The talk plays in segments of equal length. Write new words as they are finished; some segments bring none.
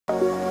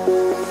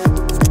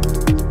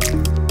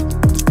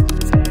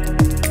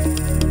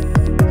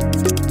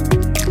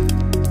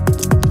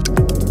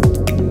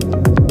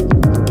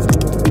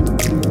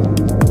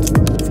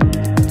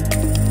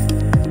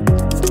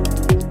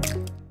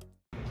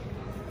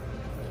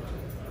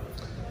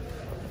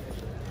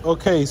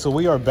Okay, so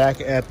we are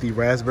back at the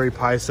Raspberry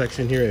Pi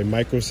section here at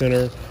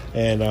Microcenter,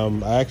 and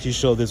I actually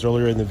showed this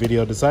earlier in the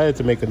video. Decided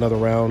to make another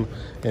round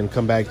and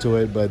come back to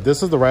it, but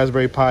this is the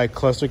Raspberry Pi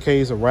cluster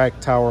case, a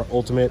Rack Tower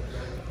Ultimate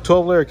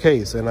 12-layer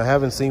case, and I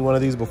haven't seen one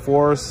of these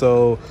before,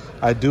 so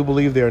I do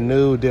believe they're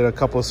new. Did a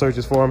couple of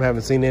searches for them,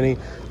 haven't seen any.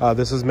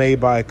 This is made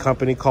by a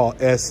company called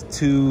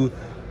S2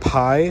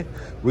 Pi.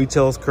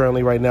 Retails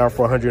currently right now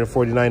for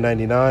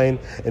 $149.99,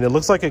 and it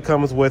looks like it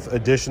comes with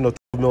additional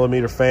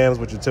 12mm fans,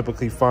 which you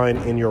typically find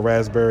in your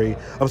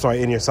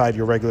inside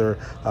your regular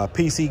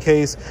PC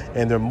case,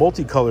 and they're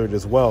multicolored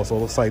as well, so it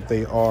looks like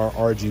they are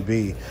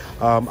RGB.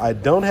 I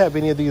don't have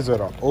any of these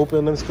that are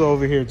open. Let's go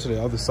over here to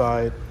the other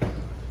side. I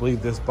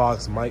believe this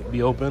box might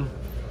be open.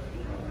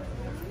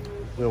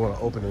 We don't want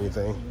to open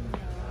anything.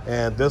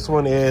 And this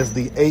one is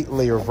the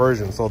 8-layer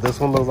version, so this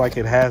one looks like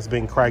it has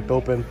been cracked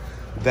open.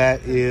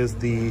 That is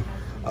the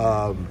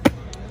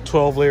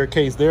 12-layer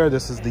case there.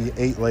 This is the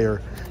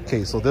 8-layer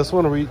case. So this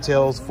one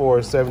retails for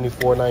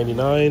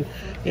 $74.99,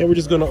 and we're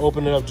just going to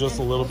open it up just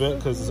a little bit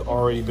because it's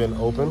already been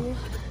open.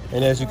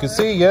 And as you can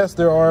see, yes,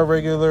 there are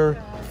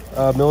regular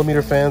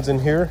millimeter fans in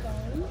here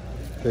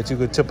that you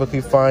could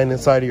typically find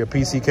inside of your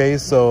PC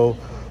case. So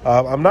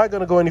I'm not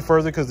going to go any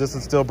further because this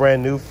is still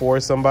brand new for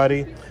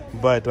somebody,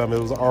 but it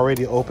was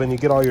already open. You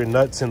get all your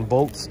nuts and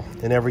bolts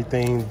and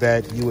everything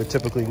that you would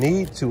typically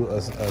need to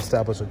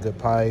establish a good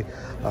Pi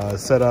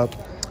setup,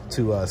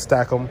 to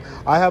stack them.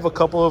 I have a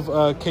couple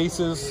of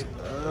cases.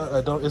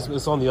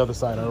 It's on the other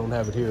side. I don't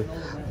have it here,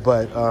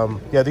 but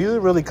yeah, these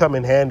really come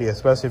in handy,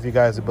 especially if you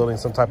guys are building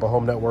some type of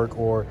home network,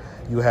 or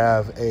you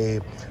have a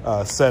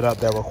setup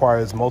that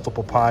requires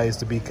multiple Pis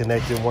to be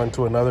connected one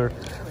to another.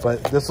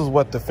 But this is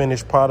what the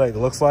finished product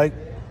looks like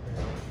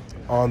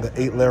on the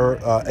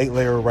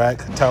 8-layer rack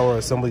tower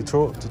assembly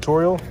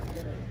tutorial.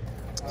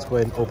 Let's go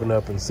ahead and open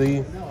up and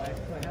see.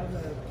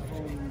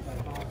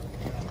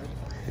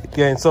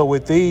 Yeah, and so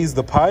with these,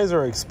 the Pis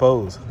are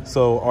exposed.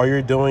 So all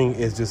you're doing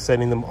is just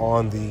setting them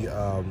on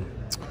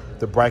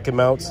the bracket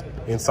mounts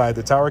inside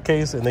the tower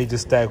case, and they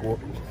just stack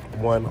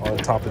one on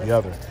top of the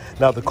other.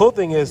 Now, the cool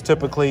thing is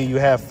typically you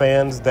have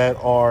fans that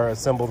are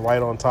assembled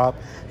right on top,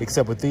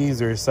 except with these,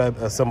 they're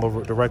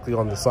assembled directly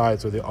on the side,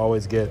 so they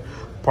always get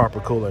proper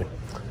cooling.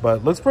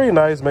 But looks pretty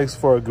nice, makes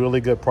for a really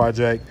good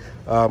project.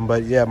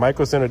 But yeah,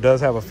 Microcenter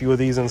does have a few of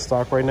these in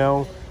stock right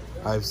now.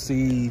 I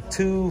see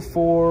 2,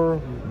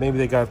 4, maybe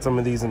they got some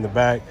of these in the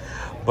back,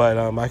 but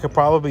I could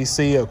probably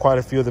see quite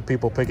a few of the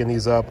people picking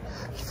these up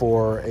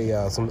for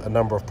a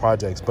number of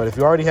projects. But if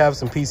you already have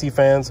some PC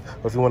fans,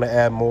 or if you want to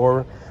add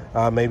more,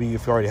 maybe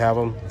if you already have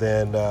them,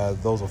 then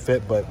those will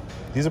fit. But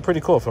these are pretty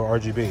cool for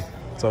RGB.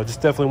 So I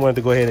just definitely wanted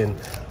to go ahead and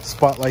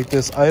spotlight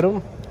this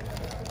item.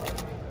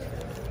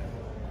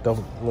 Don't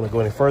want to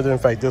go any further. In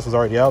fact, this was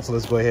already out, so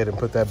let's go ahead and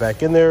put that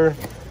back in there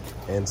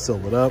and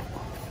seal it up.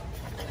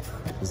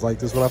 It was like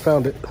this when I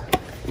found it.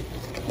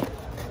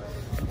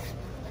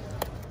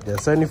 Yeah,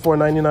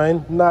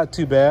 $74.99, not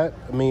too bad.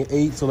 I mean,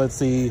 8, so let's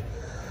see.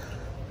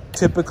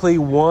 Typically,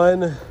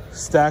 one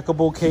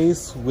stackable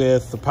case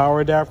with the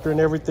power adapter and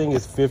everything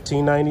is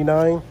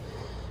 $15.99.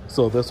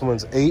 So this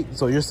one's 8.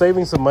 So you're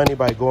saving some money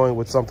by going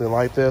with something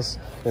like this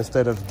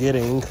instead of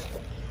getting,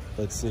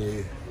 let's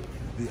see,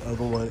 the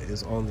other one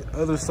is on the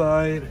other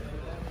side.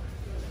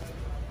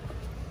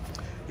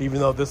 Even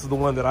though this is the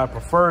one that I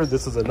prefer,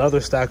 this is another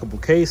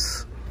stackable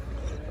case.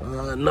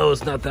 No,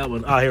 it's not that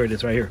one. Ah, here it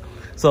is right here.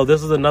 So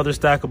this is another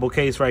stackable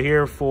case right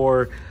here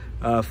for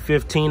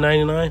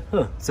 $15.99. Huh,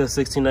 it says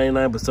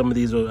 $16.99, but some of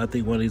these are, I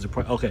think one of these are,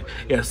 okay.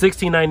 Yeah,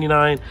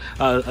 $16.99,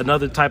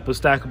 another type of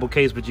stackable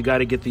case, but you got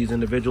to get these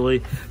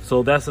individually.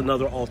 So that's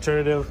another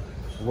alternative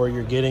where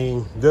you're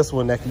getting this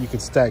one that you can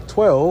stack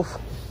 12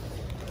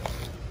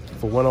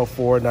 for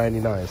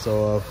 $104.99.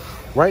 So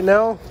right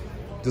now,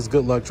 just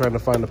good luck trying to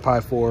find a Pi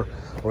 4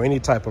 or any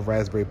type of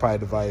Raspberry Pi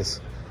device,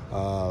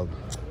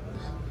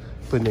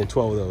 putting in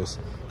 12 of those,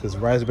 because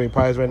Raspberry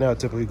Pis right now are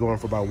typically going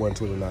for about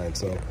 $129.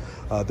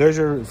 So there's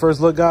your first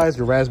look, guys.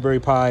 Your Raspberry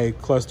Pi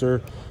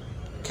cluster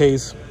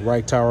case,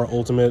 Rack Tower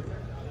Ultimate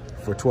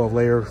for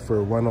 12-layer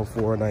for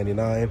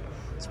 $104.99.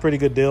 It's a pretty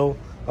good deal.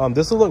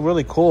 This will look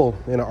really cool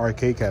in an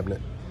arcade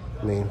cabinet.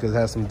 I mean, because it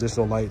has some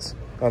additional lights.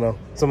 I don't know,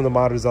 some of the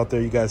modders out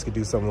there, you guys could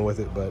do something with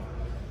it, but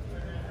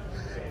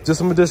just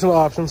some additional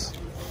options.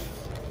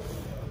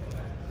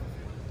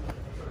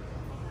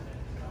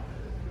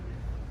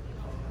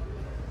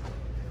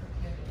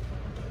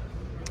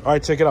 All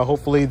right, check it out.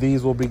 Hopefully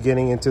these will be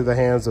getting into the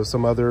hands of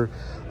some other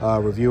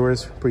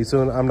reviewers pretty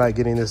soon. I'm not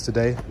getting this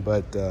today,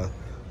 but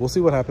we'll see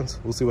what happens.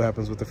 We'll see what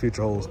happens with the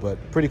future holds, but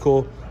pretty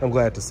cool. I'm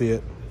glad to see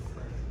it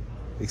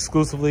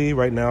exclusively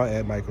right now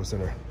at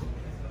Microcenter.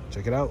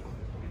 Check it out.